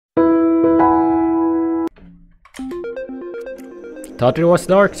thought it was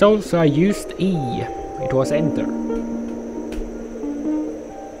Dark Souls, so I used E. It was enter.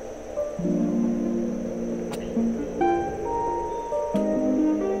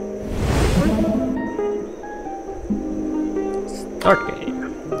 Start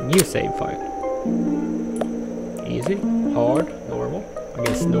game. New save file. Easy, hard, normal. I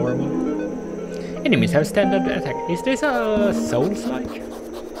guess normal. Enemies have standard attack. Is this a Souls-like?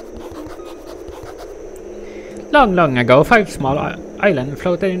 Long, long ago, 5 small islands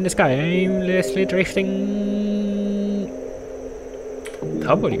floated in the sky, aimlessly drifting.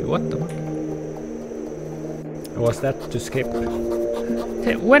 W, what the fuck? Was that to skip?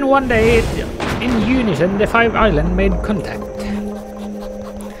 When one day, in unison, the 5 islands made contact.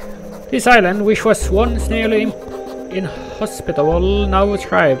 This island, which was once nearly inhospitable, now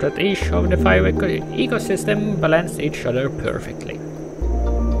thrived at each of the 5 ecosystems balanced each other perfectly.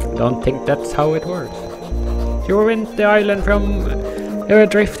 Don't think that's how it works. To prevent the island from ever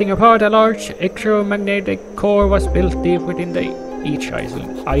drifting apart, a large electromagnetic core was built deep within each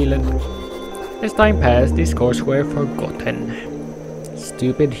island. As time passed, these cores were forgotten.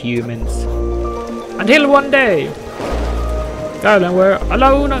 Stupid humans. Until one day, the island were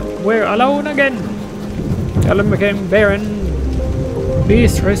alone again. The island became barren,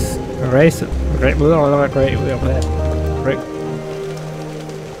 beastress,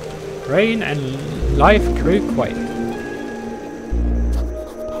 rain and life grew quiet.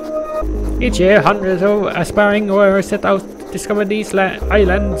 Each year, hundreds of aspiring warriors set out to discover these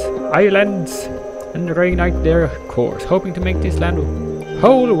islands, and reignite their cores, hoping to make this land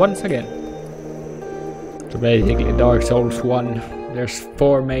whole once again. So basically, Dark Souls 1, there's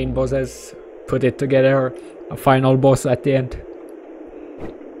 4 main bosses, put it together, a final boss at the end.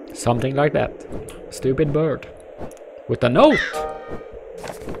 Something like that. Stupid bird. With a note!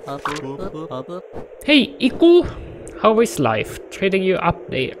 Hey, Iku! How is life treating you up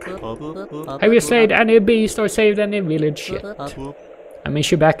there? Have you slayed any beast or saved any village yet? I miss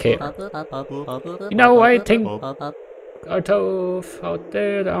you back here. You know, I think are tough out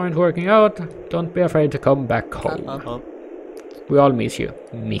there that aren't working out. Don't be afraid to come back home. We all miss you,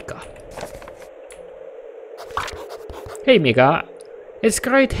 Mika. Hey Mika, it's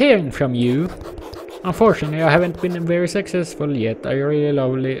great hearing from you. Unfortunately, I haven't been very successful yet. I'm really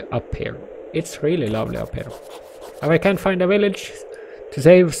lovely up here. It's really lovely up here. If I can't find a village to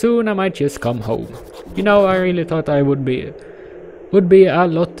save soon, I might just come home. You know, I really thought I would be a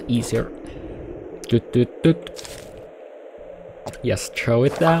lot easier. Toot toot toot. Just throw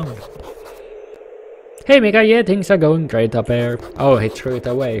it down. Hey Mika, yeah, things are going great up here. Oh, he threw it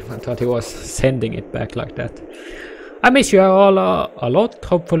away. I thought he was sending it back like that. I miss you all a lot.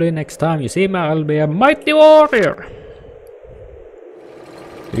 Hopefully next time you see me, I'll be a mighty warrior.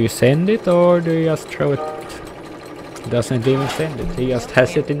 Do you send it or do you just throw it? He doesn't even send it. He just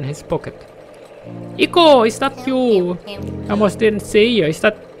has it in his pocket. Iko, is that you? I almost didn't see you. Is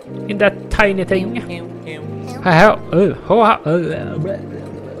that in that tiny thing? How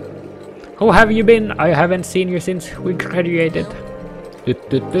have you been? I haven't seen you since we graduated.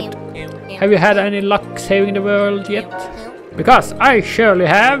 Have you had any luck saving the world yet? Because I surely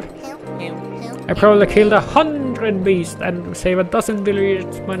have. I probably killed 100 beasts and saved 12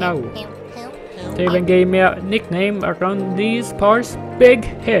 villagers by now. They even gave me a nickname around these parts, Big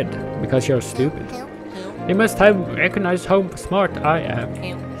Head, because you're stupid. They must have recognized how smart I am.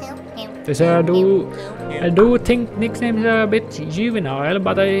 They say I do think nicknames are a bit juvenile,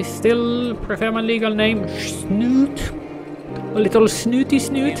 but I still prefer my legal name, Snoot. A little snooty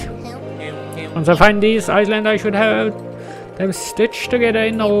snoot. Once I find these islands, I should have them stitched together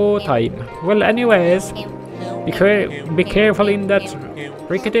in no time. Well, anyways, be careful in that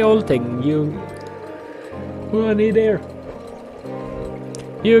rickety old thing. You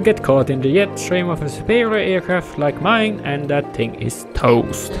get caught in the jet stream of a superior aircraft like mine, and that thing is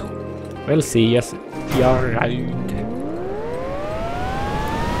toast. We'll see you around.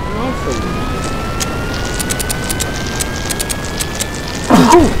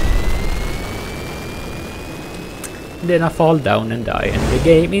 Then I fall down and die, and the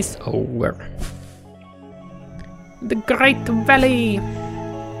game is over. The Great Valley!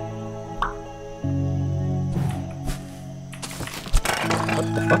 What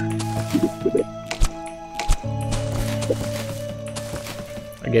the fuck?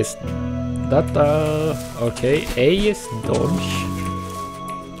 I guess that, okay. A is dodge.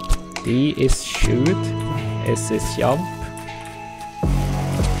 D is shoot. S is jump.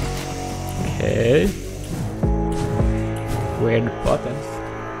 Okay. Weird buttons.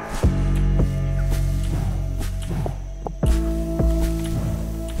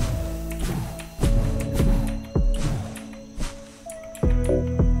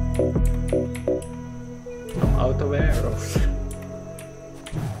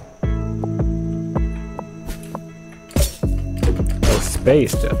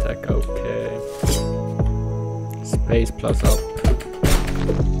 space to attack, okay. Space plus up.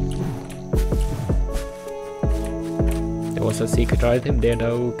 There was a secret item there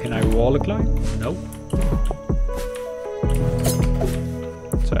though. Can I wall climb? No.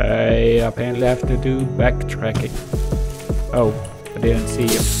 So I apparently have to do backtracking. Oh, I didn't see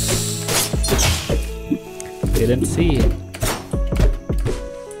him. Didn't see him.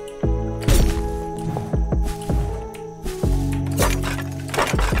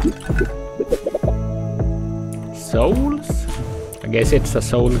 Souls? I guess it's a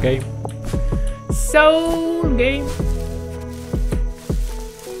soul game. Soul game!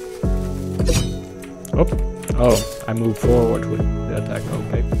 Oh, I move forward with the attack,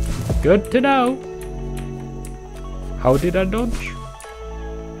 okay. Good to know. How did I dodge?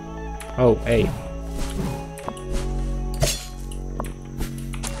 Oh, A.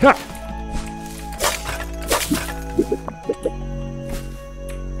 Ha!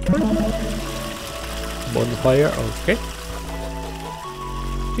 Bonfire, okay.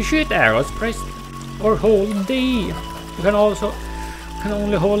 To shoot arrows, press or hold D. You can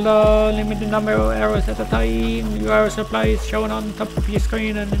only hold a limited number of arrows at a time. Your arrow supply is shown on top of your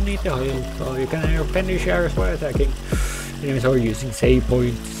screen underneath the hull, so you can finish arrows while attacking enemies or using save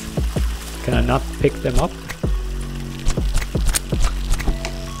points. Can I not pick them up?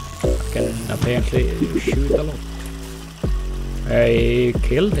 I can apparently shoot a lot. I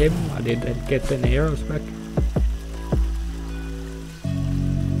killed him. I didn't get any arrows back.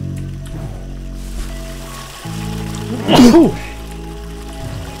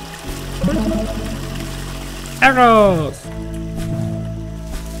 Arrows!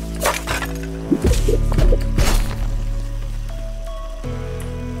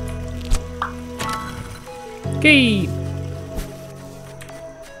 Key!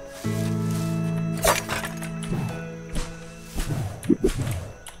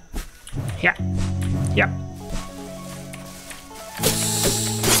 Yeah. Yeah.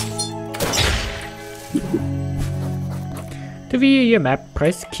 To view your map,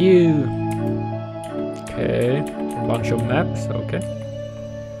 press Q. Okay, a bunch of maps, okay.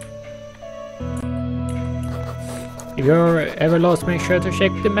 If you're ever lost, make sure to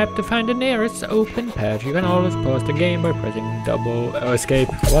check the map to find the nearest open path. You can always pause the game by pressing double escape.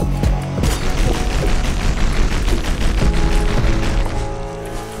 What?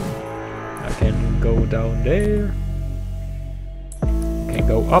 I can go down there. I can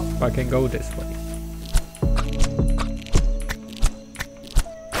go up, I can go this way.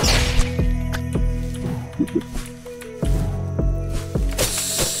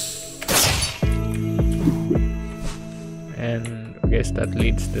 And I guess that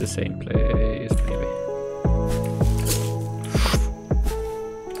leads to the same place, maybe.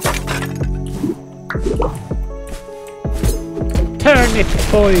 Turn it,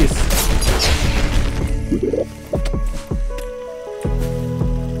 boys!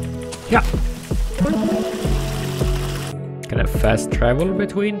 Yeah. Can I fast travel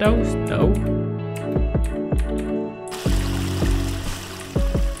between those? No.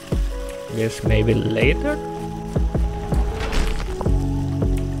 I guess maybe later?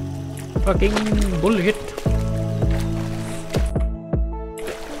 Fucking bullshit.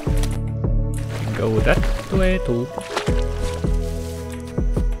 Go that way too.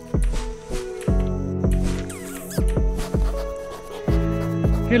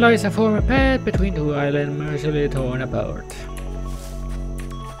 Here lies a former path between two islands mercilessly torn apart.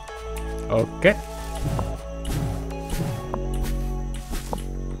 Okay.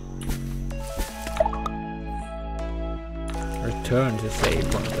 Return to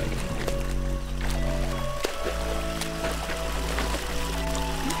save one thing.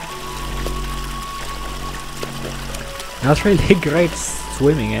 Not really great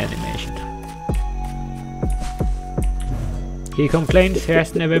swimming animation. He complains he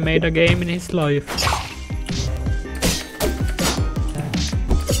has never made a game in his life.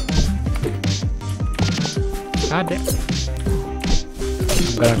 God damn.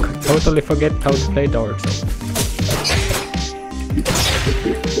 I'm gonna totally forget how to play Dark Souls.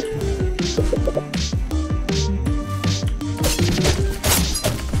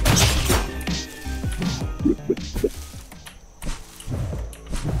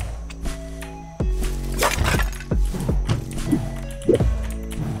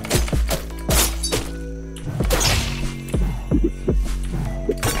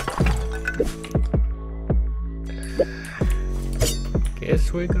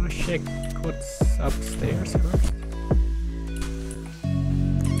 Guess we're gonna check what's upstairs first.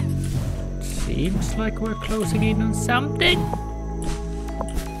 Seems like we're closing in on something.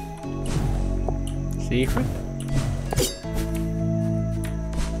 Secret?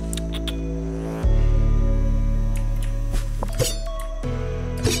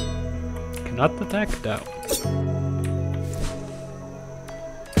 not attack down.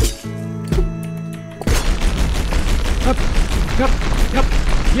 Up,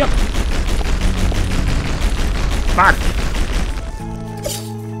 yep. Back.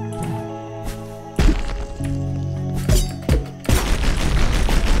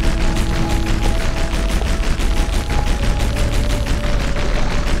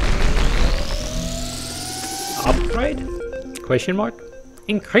 Upgrade? Question mark?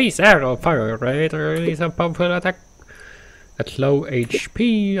 Increase arrow fire rate or release a powerful attack at low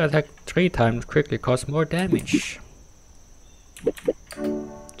HP. Attack 3 times quickly cause more damage.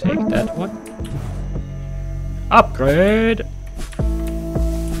 Take that one. Upgrade!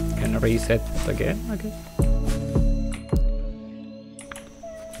 Can reset again, I guess.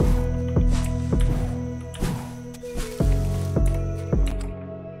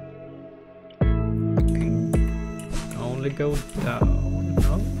 Only go down.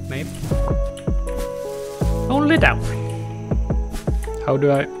 No, maybe. Only down. How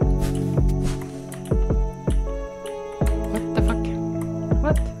do I? What the fuck?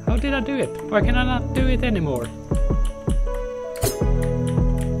 What? How did I do it? Why can I not do it anymore?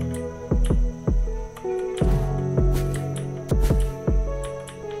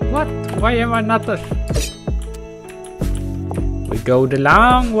 What? Why am I not a... We go the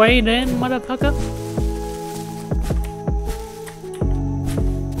long way then, motherfucker.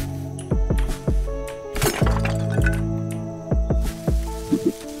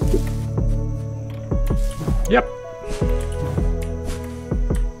 Yep.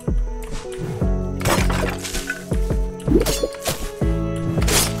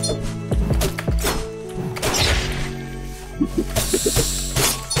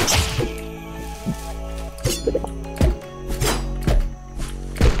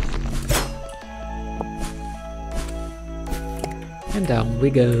 And down we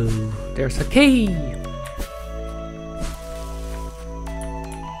go. There's a key.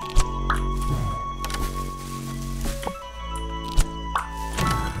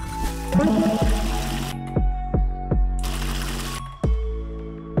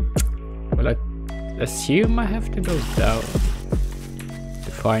 Well, I assume I have to go down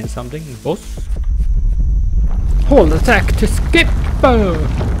to find something. Boss. Hold attack to skip.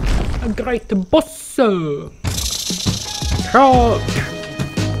 A great boss. Crawl.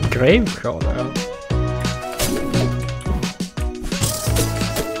 Grave crawler.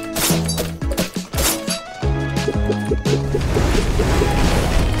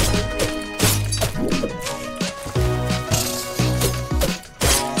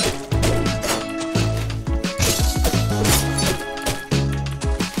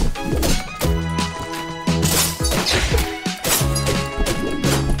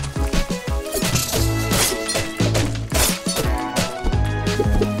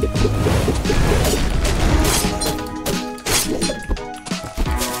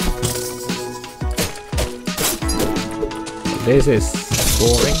 This is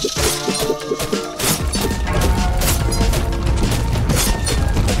boring.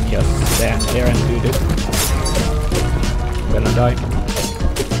 Just stand here and do this. I'm gonna die.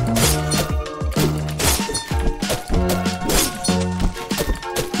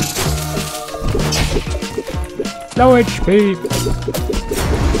 Low HP.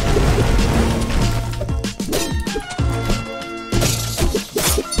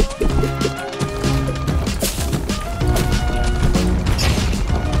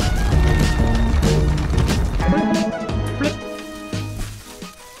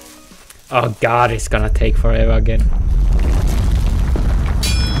 Oh god, it's gonna take forever again.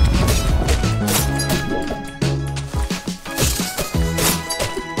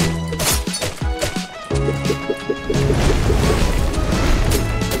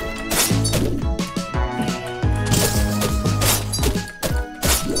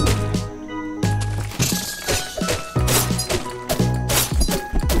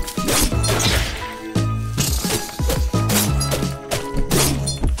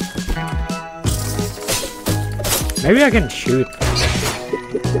 Maybe I can shoot.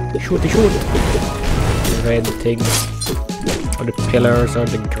 Shoot. The red thing. Or the pillars or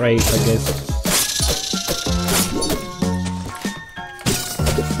the grate, I guess.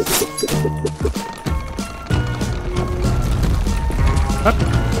 Up.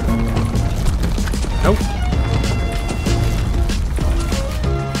 Nope.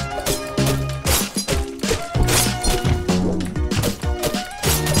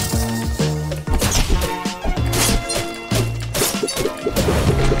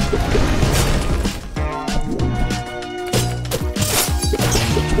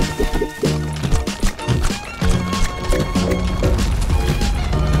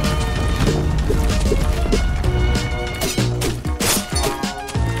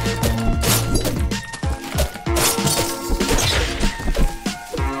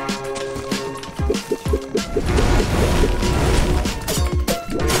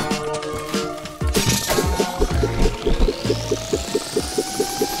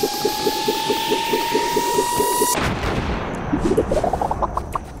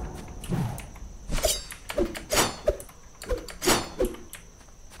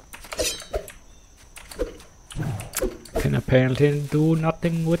 apparently do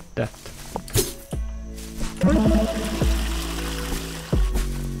nothing with that.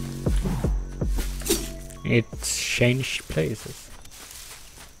 It's changed places.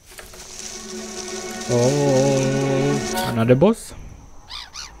 Oh, another boss?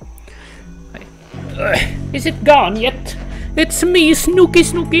 Is it gone yet? It's me, Snooky.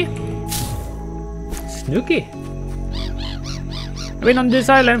 Snooky? I've been on this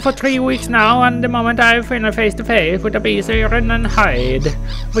island for 3 weeks now, and the moment I finally face to face with a beast, I run and hide.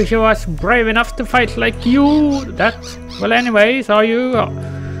 Wish I was brave enough to fight like you. Well, anyways, are you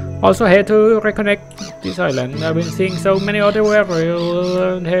also here to reconnect this island? I've been seeing so many other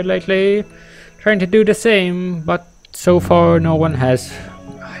warriors here lately, trying to do the same, but so far no one has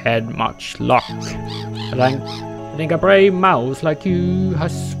had much luck. But I think a brave mouse like you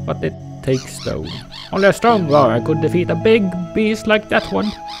has what it takes though. Only a strong warrior could defeat a big beast like that one.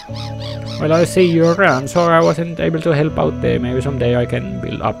 Well, I see you're around, so I wasn't able to help out there. Maybe someday I can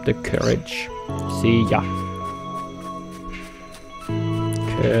build up the courage. See ya.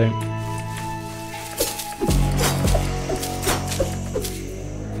 Okay.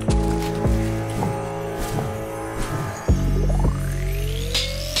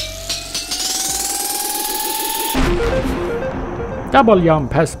 Double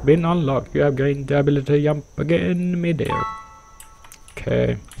jump has been unlocked. You have gained the ability to jump again mid-air.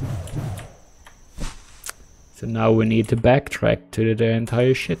 Okay. So now we need to backtrack to the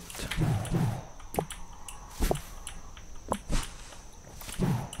entire shit.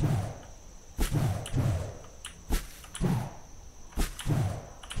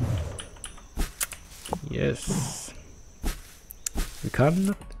 Yes. We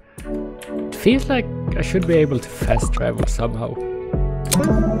cannot. It feels like I should be able to fast travel somehow.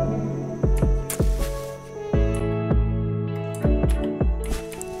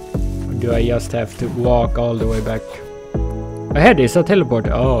 Or do I just have to walk all the way back? Ahead is a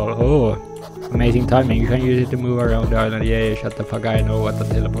teleporter. Oh. Amazing timing. You can use it to move around the island. Yeah, shut the fuck. I know what the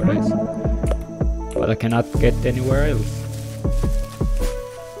teleporter is. But I cannot get anywhere else.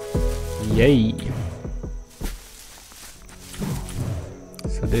 Yay.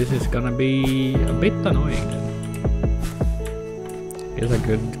 So this is gonna be a bit annoying then. Guess I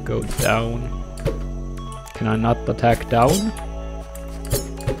could go down. Can I not attack down?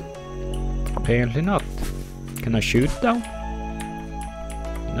 Apparently not. Can I shoot down?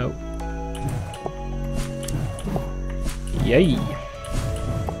 No. Yay!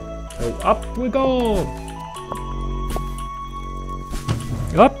 So up we go!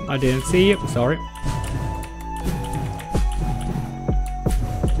 Oh, I didn't see you, sorry.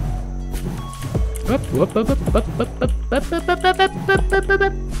 Whoop, whoop, whoop, whoop, whoop, whoop, whoop, whoop, whoop, whoop, whoop, whoop,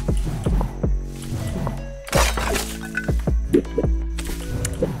 whoop.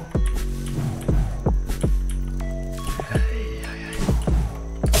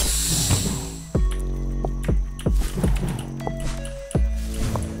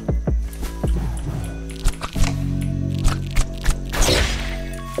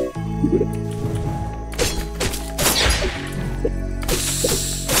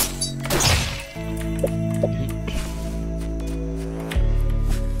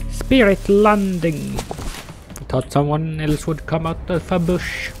 Spirit landing. I thought someone else would come out of a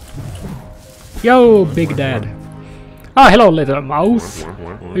bush. Yo, Big Dad. Ah, hello, little mouse.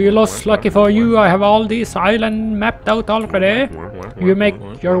 You lost? Lucky for you, I have all these islands mapped out already. You make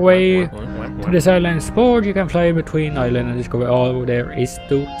your way to this island sport. You can fly between islands and discover all there is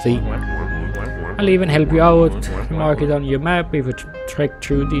to see. I'll even help you out. Mark it on your map. If you trek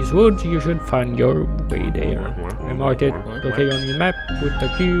through these woods, you should find your way there. I marked it okay on your map with the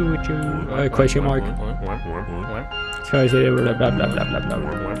Q with you question mark. So I say blah blah blah blah blah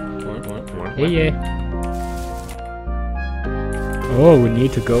blah. Yeah. Oh, we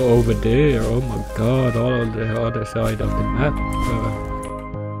need to go over there. Oh my god, all on the other side of the map.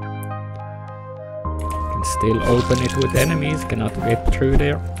 Can still open it with enemies. Cannot get through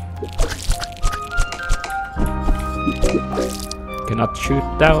there. Cannot shoot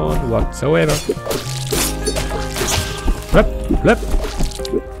down whatsoever. Flip, flip.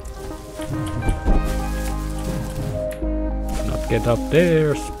 Cannot get up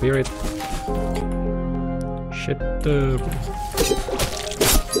there, spirit. Shit.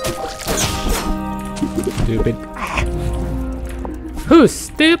 Stupid. Who's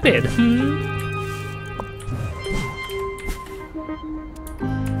stupid?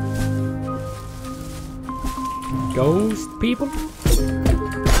 Ghost people?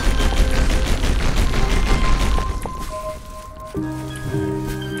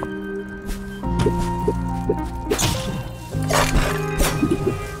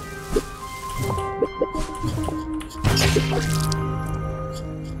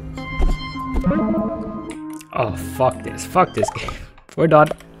 Oh, fuck this. Fuck this game. We're done.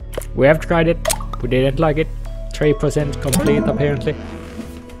 We have tried it. We didn't like it. 3% complete, apparently.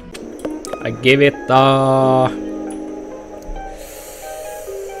 I give it a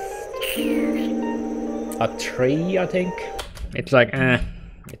 3, I think. It's like,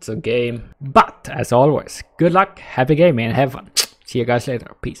 it's a game. But, as always, good luck, happy gaming, and have fun. See you guys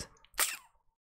later. Peace.